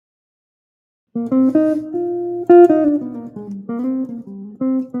Hello,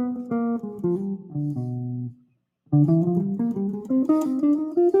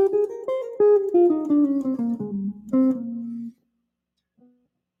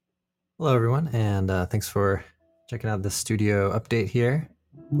 everyone, and thanks for checking out the studio update here.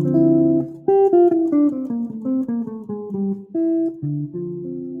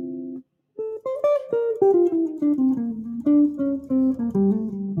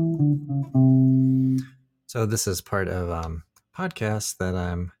 So this is part of podcast that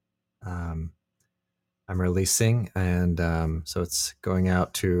um, I'm releasing, and so it's going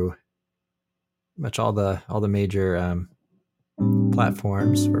out to much all the major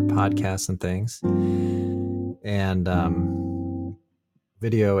platforms for podcasts and things. And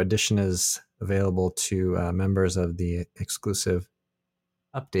video edition is available to members of the exclusive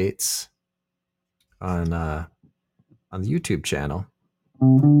updates on the YouTube channel.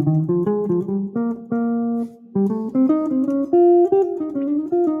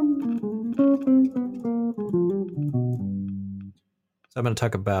 So I'm going to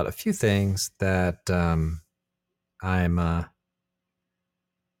talk about a few things that I'm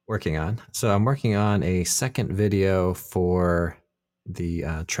working on. So I'm working on a second video for the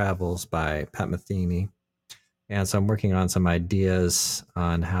Travels by Pat Metheny. And so I'm working on some ideas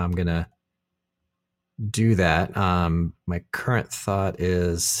on how I'm going to do that. My current thought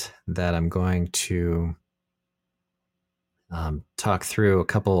is that I'm going to talk through a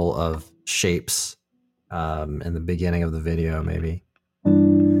couple of shapes in the beginning of the video, maybe,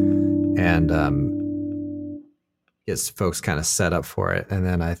 and get folks kind of set up for it. And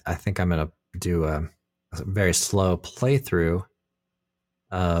then I think I'm going to do a very slow playthrough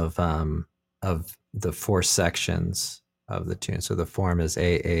of the four sections of the tune. So the form is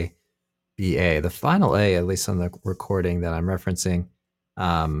A, B, A. The final A, at least on the recording that I'm referencing,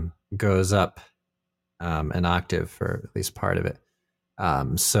 goes up an octave for at least part of it.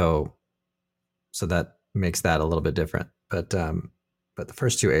 So that makes that a little bit different. But the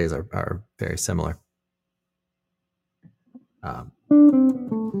first two A's are very similar. And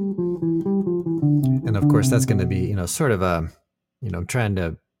of course, that's going to be, sort of trying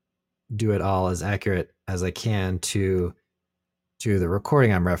to do it all as accurate as I can to the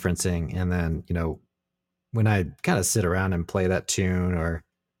recording I'm referencing. And then, when I kind of sit around and play that tune, or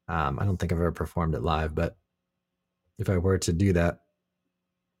I don't think I've ever performed it live, but if I were to do that,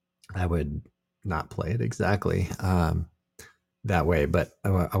 I would not play it exactly that way. But I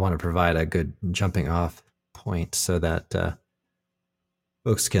want to provide a good jumping off point so that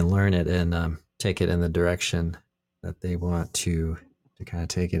folks can learn it and take it in the direction that they want to kind of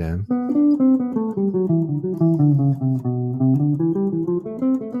take it in.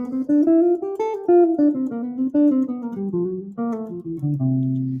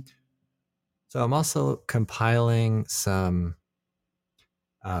 So I'm also compiling some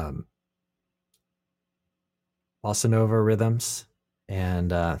bossa nova rhythms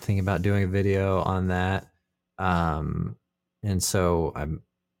and thinking about doing a video on that. And so I'm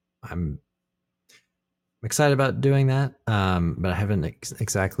excited about doing that, but I haven't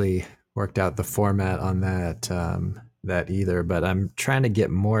exactly worked out the format on that either. But I'm trying to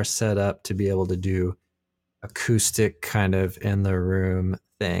get more set up to be able to do acoustic kind of in the room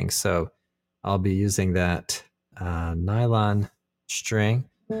thing. So I'll be using that nylon string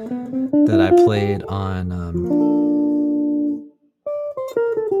that I played on a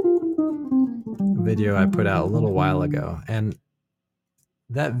video I put out a little while ago, and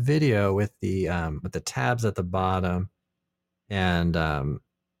that video with the tabs at the bottom and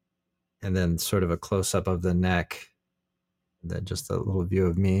then sort of a close up of the neck, that just a little view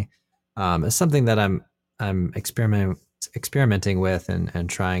of me, is something that I'm experimenting with and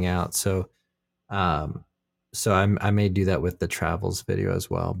trying out. So I may do that with the Travels video as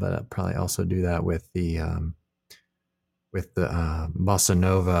well, but I'll probably also do that with the bossa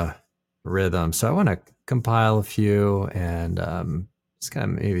nova rhythm. So I want to compile a few and just kind of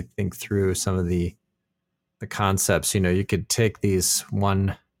maybe think through some of the concepts. You could take these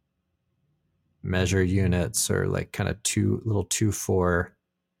one measure units, or like kind of 2/4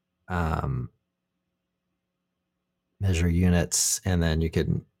 measure units, and then you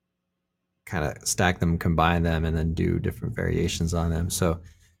can kind of stack them, combine them, and then do different variations on them. So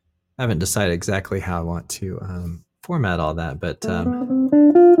I haven't decided exactly how I want to format all that, but that's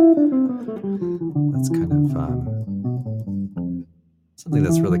kind of something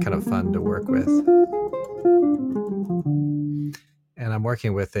that's really kind of fun to work with. And I'm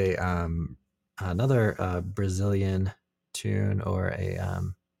working with another Brazilian tune, or a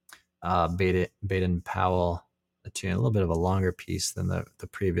Baden Powell tune, a little bit of a longer piece than the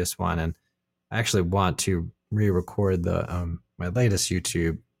previous one, and I actually want to re-record the my latest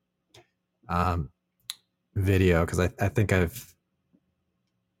YouTube um, video because I think I've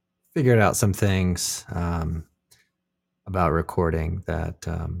figured out some things about recording that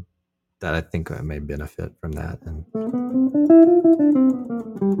I think I may benefit from that. And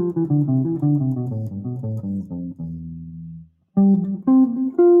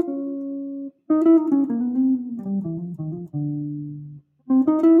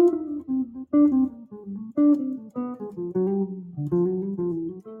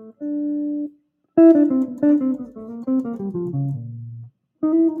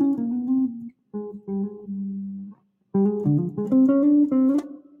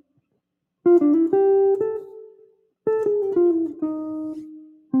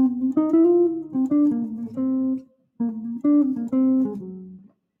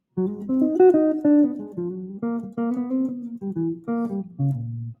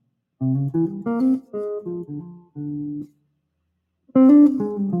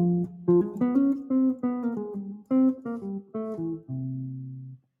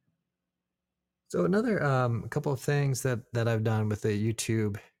so another couple of things that I've done with the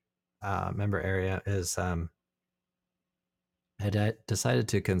YouTube member area is decided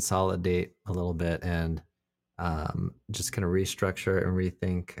to consolidate a little bit and just kind of restructure and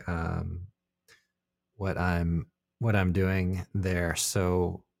rethink what I'm doing there.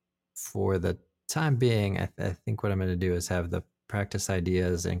 So for the time being, I think what I'm going to do is have the practice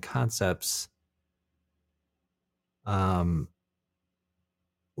ideas and concepts um,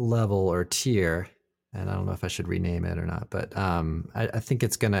 level or tier, and I don't know if I should rename it or not, but I think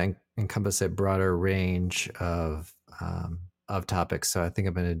it's going to encompass a broader range of topics. So I think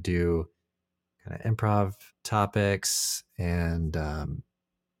I'm going to do kind of improv topics and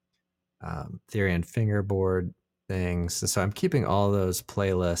theory and fingerboard things. So I'm keeping all those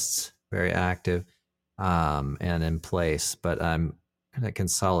playlists very active and in place, but I'm kind of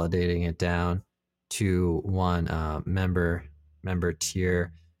consolidating it down to one member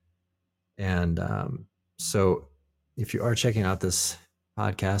tier. And so if you are checking out this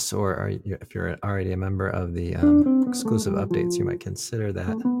podcast, or if you're already a member of the exclusive updates, you might consider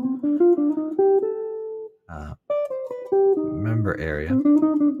that uh, member area.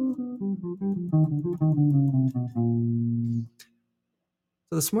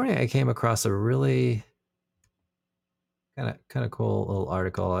 So this morning I came across a really kind of cool little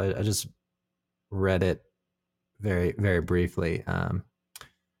article. I just read it very very briefly,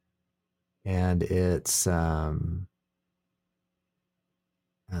 and it's I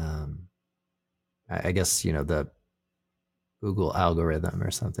guess the Google algorithm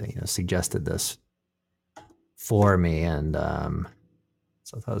or something suggested this for me, and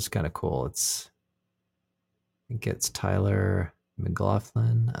so I thought it was kind of cool. I think it's Tyler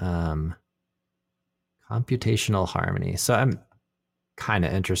McLaughlin, computational harmony. So I'm kind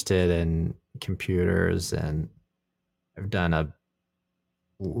of interested in computers, and I've done a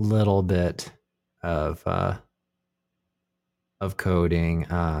little bit of coding,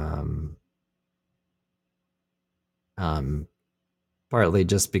 partly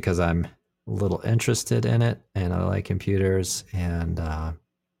just because I'm a little interested in it and I like computers, and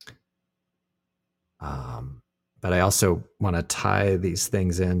but I also want to tie these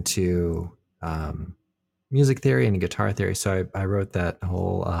things into music theory and guitar theory. So I wrote that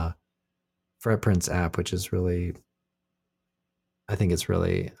whole Fretprints app, which is really, I think it's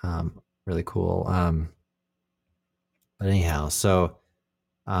really really cool. But anyhow, so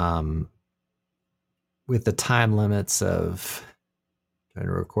um, with the time limits of trying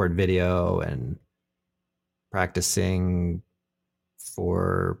to record video and practicing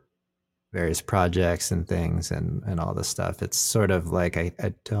for various projects and things and all this stuff, it's sort of like I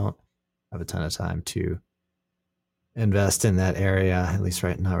don't have a ton of time to invest in that area, at least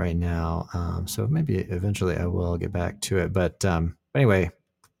not right now. So maybe eventually I will get back to it. But anyway,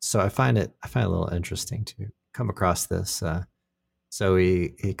 so I find it a little interesting to come across this. So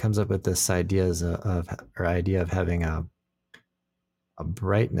he comes up with this idea of having a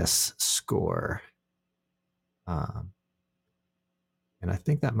brightness score, and I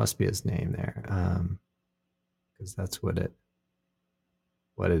think that must be his name there, because that's what it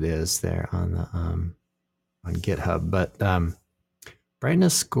is there on the on GitHub. But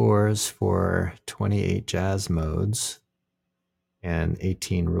brightness scores for 28 jazz modes and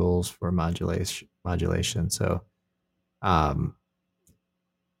 18 rules for modulation. So kind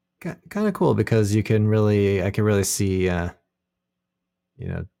of cool, because I can really see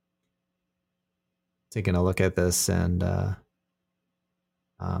taking a look at this, and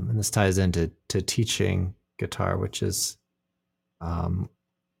this ties into teaching guitar, which is one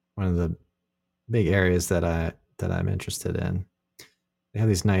of the big areas that I'm interested in. They have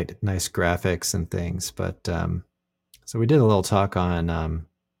these nice graphics and things, but so we did a little talk on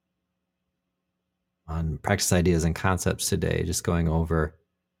practice ideas and concepts today, just going over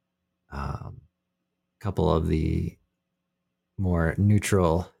a couple of the more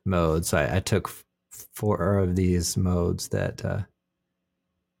neutral modes. So I took four of these modes that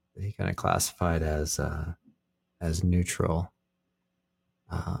he kind of classified as neutral,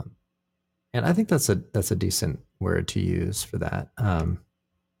 um, and I think that's a decent word to use for that.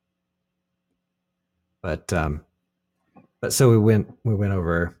 But so we went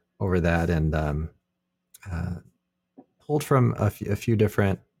over that and uh, pulled from a few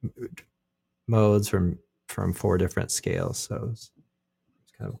different modes from four different scales. So it's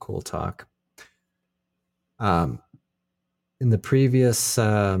kind of a cool talk. In the previous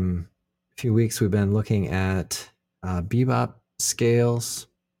few weeks, we've been looking at bebop scales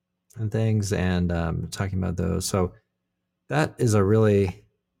and things, and talking about those. So that is a really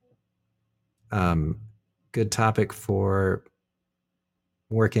um, good topic for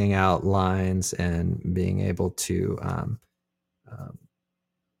working out lines and being able to um,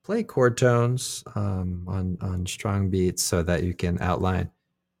 play chord tones on strong beats, so that you can outline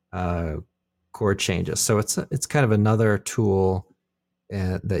uh, chord changes. So it's kind of another tool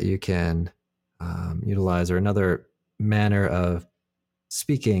that you can utilize, or another manner of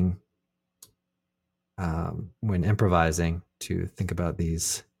speaking when improvising, to think about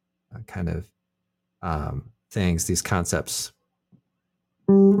these kind of things, these concepts.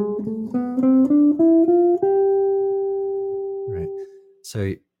 Right.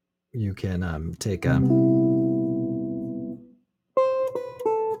 So you can take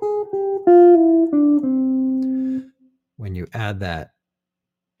when you add that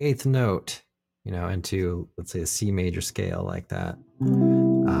eighth note, into, let's say, a C major scale like that.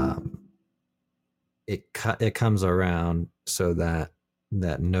 It comes around so that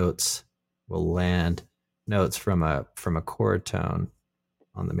will land notes from a chord tone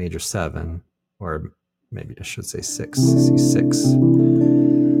on the major seven, or maybe I should say six, C6,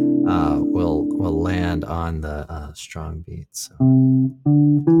 will land on the strong beat.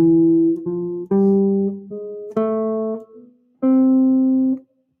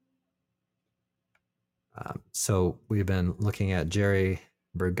 So we've been looking at Jerry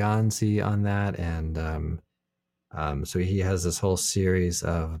Bergonzi on that, and so he has this whole series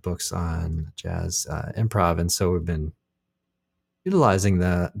of books on jazz improv, and so we've been utilizing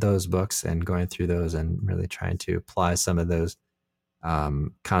those books and going through those and really trying to apply some of those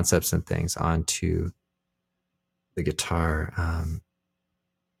concepts and things onto the guitar.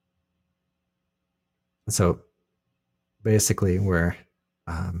 So basically, we're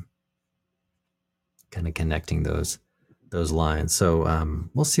kind of connecting those lines. So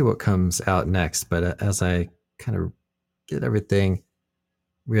we'll see what comes out next. But as I kind of get everything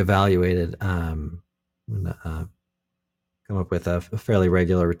reevaluated, I'm gonna come up with a fairly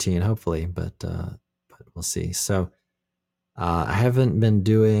regular routine, hopefully. But we'll see. So I haven't been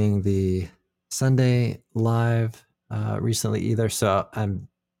doing the Sunday live recently either, so I'm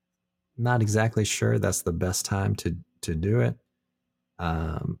not exactly sure that's the best time to do it,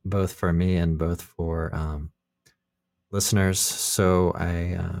 both for me and both for listeners. So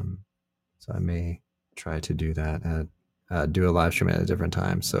I may try to do that do a live stream at a different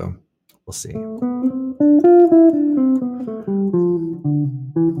time. So we'll see.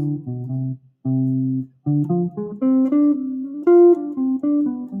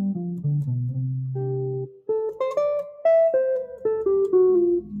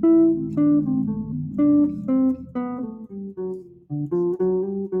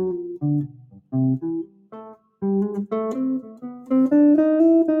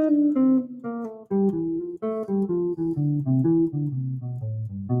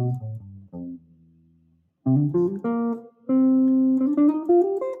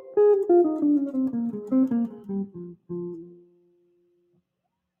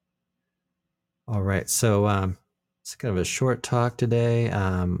 All right, so it's kind of a short talk today.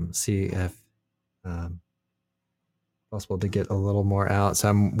 See if possible to get a little more out. So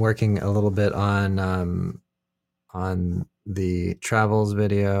I'm working a little bit on the travels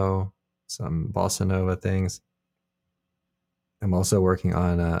video, some bossa nova things. I'm also working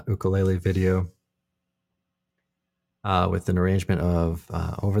on a ukulele video with an arrangement of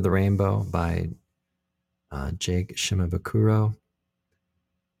 "Over the Rainbow" by Jake Shimabukuro.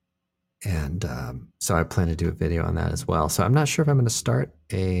 And so I plan to do a video on that as well. So I'm not sure if I'm going to start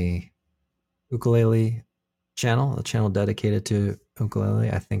a ukulele channel, a channel dedicated to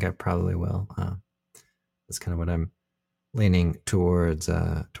ukulele. I think I probably will. That's kind of what I'm leaning towards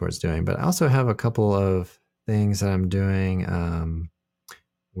doing. But I also have a couple of things that I'm doing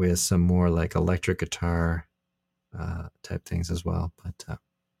with some more like electric guitar type things as well. But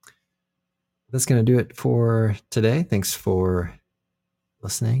that's going to do it for today. Thanks for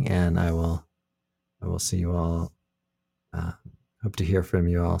listening, and I will see you all. Hope to hear from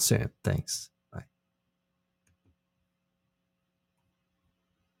you all soon. Thanks.